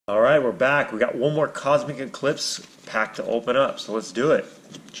Alright, we're back. We got one more Cosmic Eclipse pack to open up, so let's do it.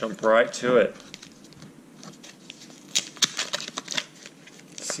 Jump right to it.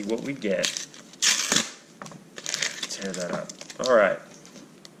 Let's see what we get. Tear that up. Alright.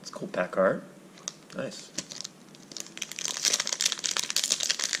 It's cool pack art. Nice.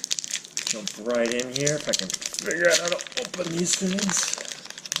 Jump right in here if I can figure out how to open these things.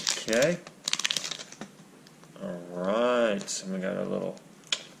 Okay. Alright, so we got a little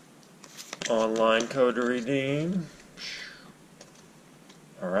online code to redeem.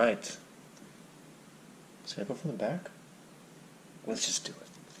 Alright. Should I go from the back? Let's just do it.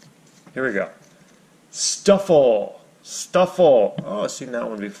 Here we go. Stuffle! Stuffle! Oh, I've seen that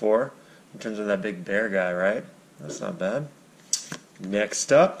one before. In terms of that big bear guy, right? That's not bad.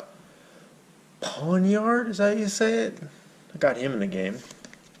 Next up, Ponyard, is that how you say it? I got him in the game.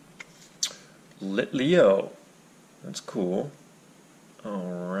 Leo. That's cool.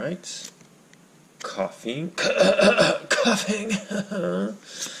 Alright. Coughing. Coughing.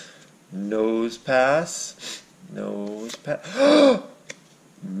 Nose pass. Nose pass.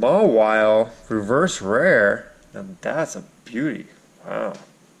 Mawile. Reverse rare. Now that's a beauty. Wow.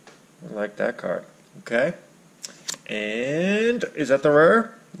 I like that card. Okay. And is that the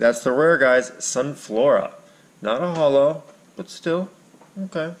rare? That's the rare, guys. Sunflora. Not a holo, but still.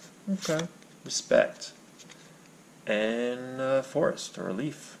 Okay. Okay. Respect. And forest or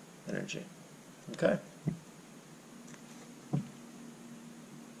leaf energy. Okay.